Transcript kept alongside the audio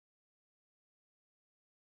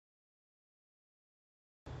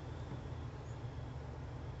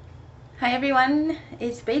Hi everyone,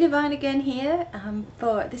 it's BDevine again here.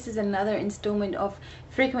 This is another installment of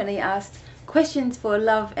frequently asked questions for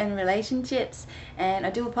love and relationships, and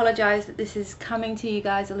I do apologize that this is coming to you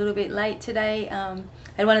guys a little bit late today. I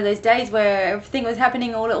had one of those days where everything was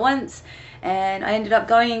happening all at once, and I ended up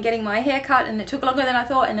going and getting my hair cut, and it took longer than I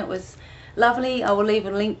thought, and it was lovely. I will leave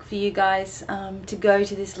a link for you guys to go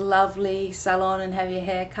to this lovely salon and have your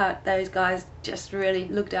hair cut. Those guys just really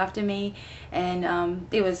looked after me, and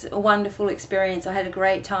it was a wonderful experience. I had a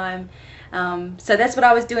great time. So that's what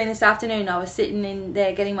I was doing this afternoon. I was sitting in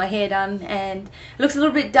there getting my hair done, and it looks a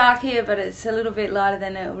little bit dark here, but it's a little bit lighter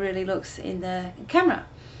than it really looks in the camera.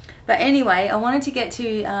 But anyway, I wanted to get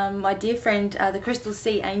to my dear friend, the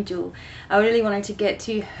CrystalSeaAngel. I really wanted to get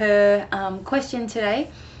to her question today.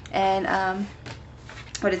 And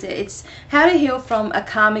what is it? It's how to heal from a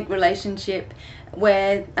karmic relationship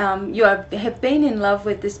where you have been in love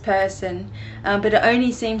with this person, but it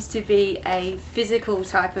only seems to be a physical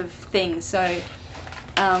type of thing. So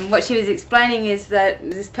what she was explaining is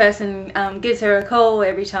that this person gives her a call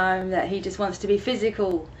every time that he just wants to be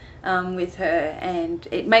physical with her, and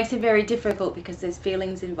it makes it very difficult because there's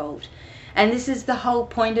feelings involved. And this is the whole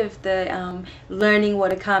point of the learning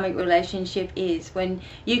what a karmic relationship is, when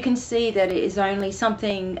you can see that it is only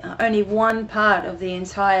something, only one part of the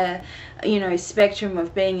entire, spectrum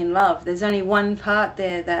of being in love. There's only one part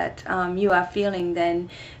there that you are feeling,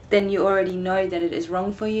 then you already know that it is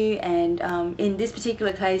wrong for you. And in this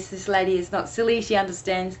particular case, this lady is not silly. She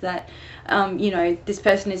understands that this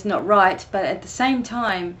person is not right, but at the same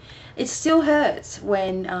time it still hurts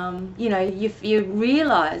when you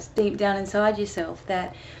realize deep down inside yourself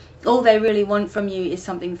that all they really want from you is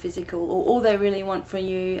something physical, or all they really want from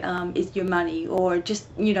you is your money, or just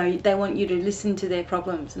they want you to listen to their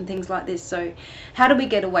problems and things like this. So how do we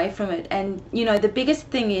get away from it? And the biggest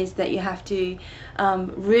thing is that you have to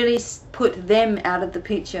really put them out of the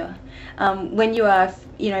picture. When you are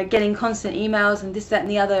getting constant emails and this, that and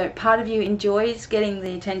the other, part of you enjoys getting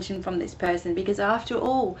the attention from this person, because after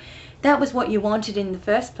all, that was what you wanted in the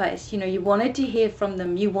first place. You wanted to hear from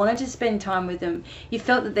them, you wanted to spend time with them, you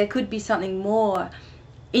felt that there could be something more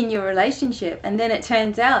in your relationship. And then it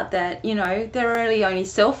turns out that they're really only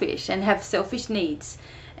selfish and have selfish needs.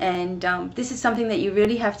 And this is something that you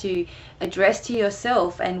really have to address to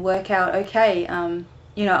yourself and work out, okay, I'm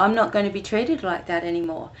not going to be treated like that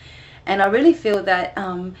anymore. And I really feel that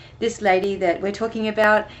this lady that we're talking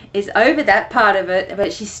about is over that part of it,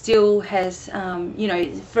 but she still has,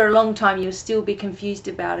 for a long time you'll still be confused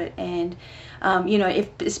about it. And,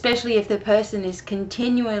 especially if the person is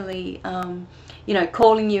continually,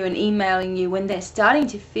 calling you and emailing you when they're starting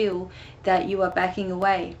to feel that you are backing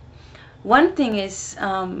away. One thing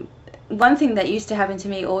that used to happen to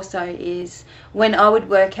me also is when I would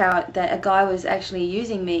work out that a guy was actually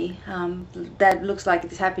using me, that looks like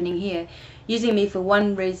it's happening here, using me for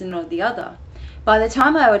one reason or the other. By the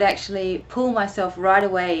time I would actually pull myself right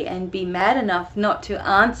away and be mad enough not to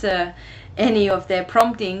answer any of their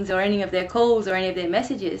promptings or any of their calls or any of their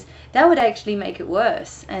messages, that would actually make it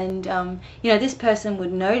worse. And this person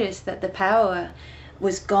would notice that the power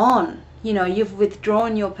was gone. You've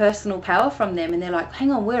withdrawn your personal power from them, and they're like,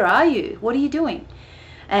 hang on, where are you? What are you doing?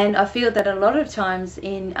 And I feel that a lot of times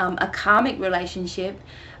in a karmic relationship,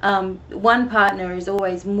 one partner is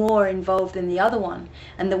always more involved than the other one.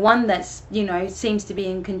 And the one that's, seems to be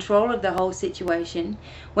in control of the whole situation,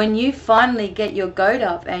 when you finally get your goat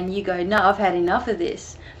up and you go, no, I've had enough of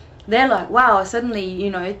this, they're like, wow,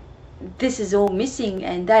 suddenly, this is all missing,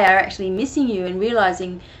 and they are actually missing you and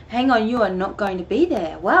realizing, hang on, you are not going to be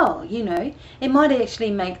there. Well, it might actually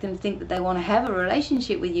make them think that they want to have a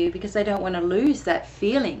relationship with you because they don't want to lose that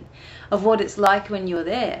feeling of what it's like when you're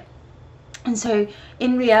there. And so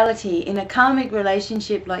in reality, in a karmic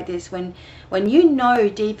relationship like this, when you know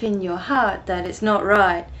deep in your heart that it's not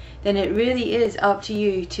right, then it really is up to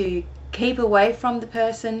you to keep away from the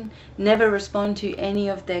person, never respond to any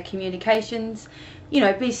of their communications,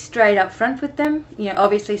 be straight up front with them.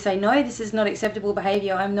 Obviously say, no, this is not acceptable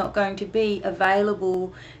behavior. I'm not going to be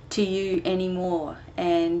available to you anymore.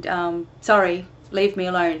 And sorry, leave me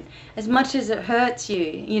alone. As much as it hurts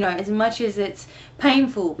you, as much as it's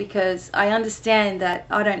painful, because I understand that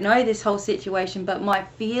I don't know this whole situation, but my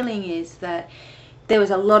feeling is that there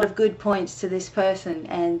was a lot of good points to this person,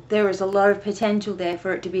 and there is a lot of potential there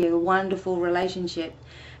for it to be a wonderful relationship.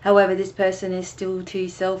 However, this person is still too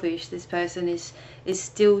selfish. This person is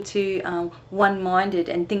still too one-minded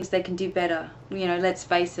and thinks they can do better. Let's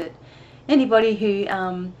face it. Anybody who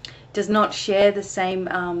does not share the same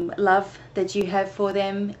love that you have for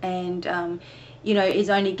them, and is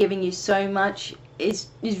only giving you so much, is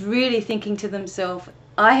really thinking to themselves,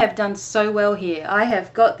 I have done so well here. I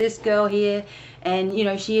have got this girl here, and you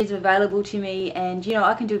know, she is available to me, and you know,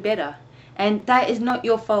 I can do better. And that is not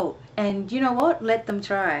your fault. And you know what? Let them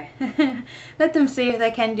try. Let them see if they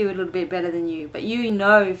can do a little bit better than you. But you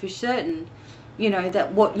know for certain, you know,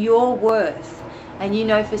 that what you're worth, and you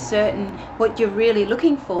know for certain what you're really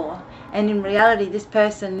looking for. And in reality, this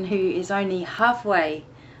person who is only halfway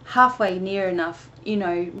near enough, you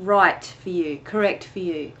know, right for you, correct for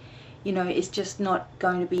you, you know, it's just not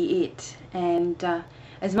going to be it. And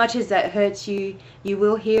as much as that hurts you, you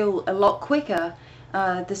will heal a lot quicker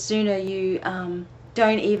the sooner you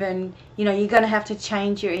don't even, you know, you're going to have to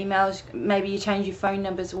change your emails, maybe you change your phone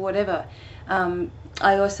numbers or whatever.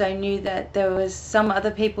 I also knew that there was some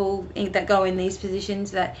other people that go in these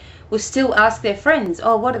positions that will still ask their friends,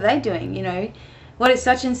 oh, what are they doing, you know, what is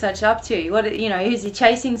such and such up to, what, you know, is he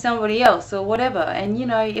chasing somebody else or whatever. And you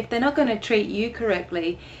know, if they're not going to treat you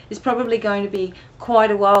correctly, it's probably going to be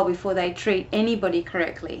quite a while before they treat anybody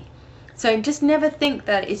correctly. So just never think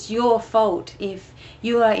that it's your fault if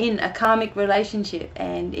you are in a karmic relationship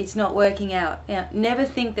and it's not working out. Now, never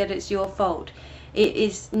think that it's your fault. It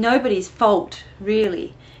is nobody's fault,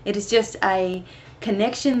 really. It is just a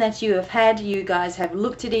connection that you have had. You guys have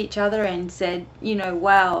looked at each other and said, you know,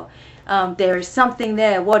 wow, there is something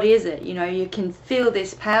there. What is it? You know, you can feel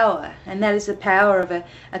this power, and that is the power of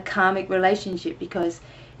a karmic relationship, because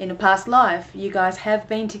in a past life you guys have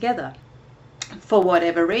been together for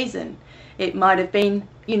whatever reason. It might have been,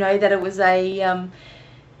 you know, that it was a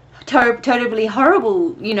totally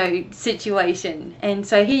horrible, you know, situation, and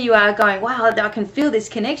so here you are going, wow, I can feel this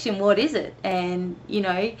connection, what is it? And you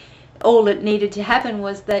know, all that needed to happen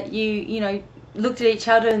was that you know, looked at each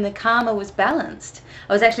other and the karma was balanced.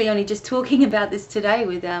 I was actually only just talking about this today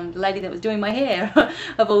with the lady that was doing my hair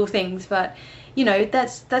of all things. But you know,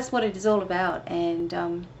 that's what it is all about.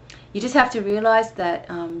 And you just have to realize that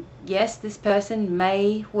yes, this person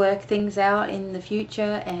may work things out in the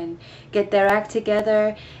future and get their act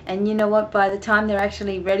together, and you know what, by the time they're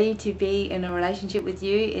actually ready to be in a relationship with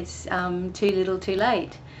you, it's too little too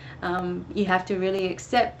late. You have to really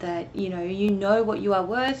accept that, you know what you are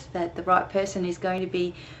worth, that the right person is going to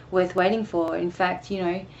be worth waiting for. In fact, you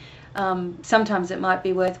know, sometimes it might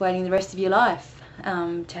be worth waiting the rest of your life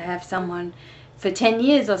to have someone for 10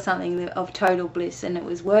 years or something of total bliss, and it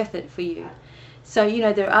was worth it for you. So, you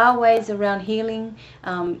know, there are ways around healing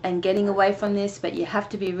and getting away from this, but you have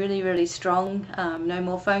to be really, really strong. No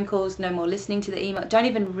more phone calls, no more listening to the email. Don't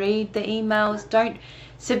even read the emails. Don't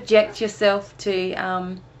subject yourself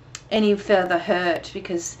to any further hurt,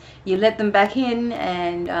 because you let them back in,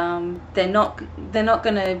 and they're not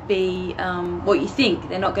going to be what you think.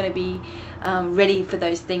 They're not going to be ready for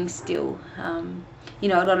those things still. You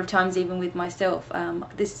know, a lot of times, even with myself,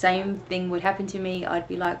 this same thing would happen to me. I'd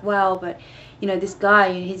be like, wow, but you know, this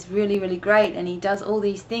guy, he's really, really great, and he does all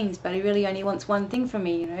these things, but he really only wants one thing from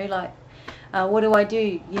me, you know, like, what do I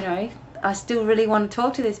do? You know, I still really want to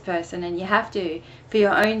talk to this person. And you have to, for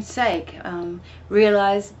your own sake,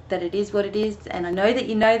 realize that it is what it is. And I know that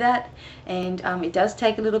you know that, and it does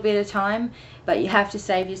take a little bit of time, but you have to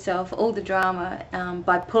save yourself all the drama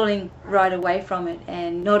by pulling right away from it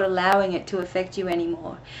and not allowing it to affect you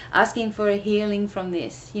anymore. Asking for a healing from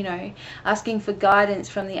this, you know, asking for guidance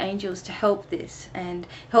from the angels to help this and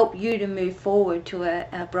help you to move forward to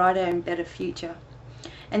a brighter and better future.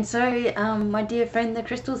 And so, my dear friend, the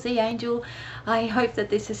CrystalSeaAngel, I hope that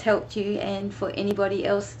this has helped you. And for anybody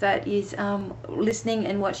else that is listening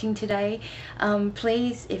and watching today,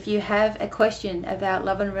 please, if you have a question about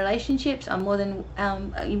love and relationships, I'm more than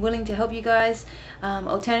willing to help you guys.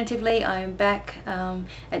 Alternatively, I am back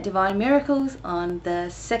at Divine Miracles on the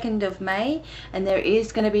 2nd of May, and there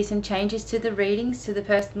is going to be some changes to the readings, to the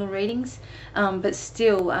personal readings, but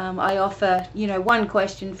still I offer, you know, one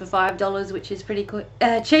question for $5, which is pretty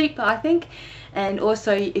cheap, I think. And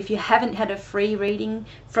also, if you haven't had a free reading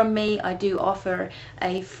from me, I do offer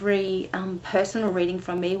a free personal reading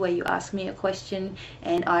from me where you ask me a question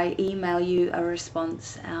and I email you a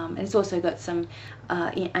response. And it's also got some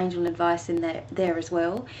angel advice in there as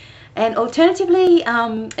well. And alternatively,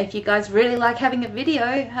 if you guys really like having a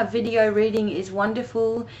video reading is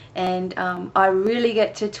wonderful, and I really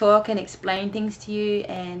get to talk and explain things to you,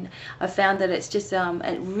 and I found that it's just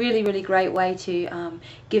a really, really great way to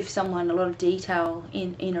give someone a lot of detail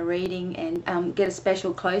in a reading and get a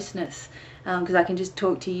special closeness, because I can just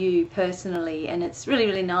talk to you personally, and it's really,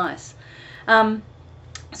 really nice.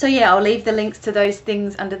 So yeah, I'll leave the links to those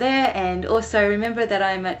things under there. And also remember that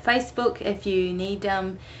I'm at Facebook. If you need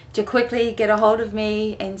to quickly get a hold of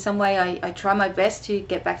me in some way, I try my best to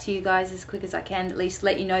get back to you guys as quick as I can, at least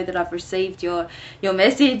let you know that I've received your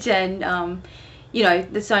message. And you know,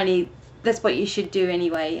 that's what you should do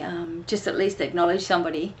anyway. Just at least acknowledge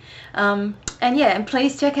somebody. And yeah, and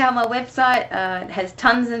please check out my website. It has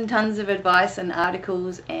tons and tons of advice and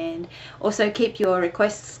articles, and also keep your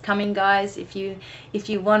requests coming, guys. If you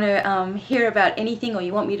want to hear about anything, or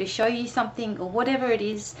you want me to show you something, or whatever it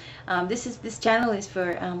is, this channel is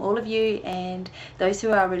for all of you and those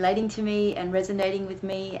who are relating to me and resonating with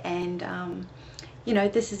me, and you know,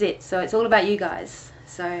 this is it. So it's all about you guys.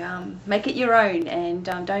 So make it your own, and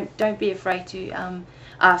don't be afraid to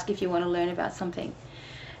ask if you want to learn about something.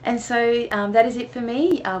 And so that is it for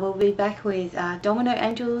me. We'll be back with Domino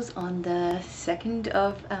Angels on the 2nd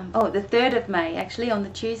of, the 3rd of May, actually, on the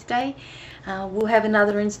Tuesday. We'll have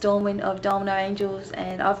another installment of Domino Angels,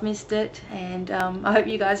 and I've missed it, and I hope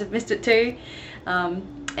you guys have missed it too.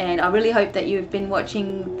 And I really hope that you've been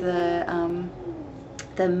watching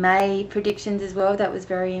the May predictions as well. That was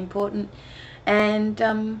very important. And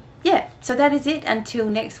yeah, so that is it until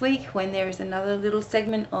next week, when there is another little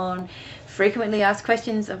segment on frequently asked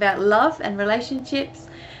questions about love and relationships,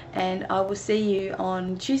 and I will see you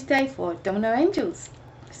on Tuesday for Domino Angels.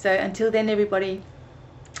 So until then, everybody,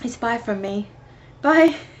 it's bye from me.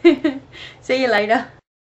 Bye. See you later.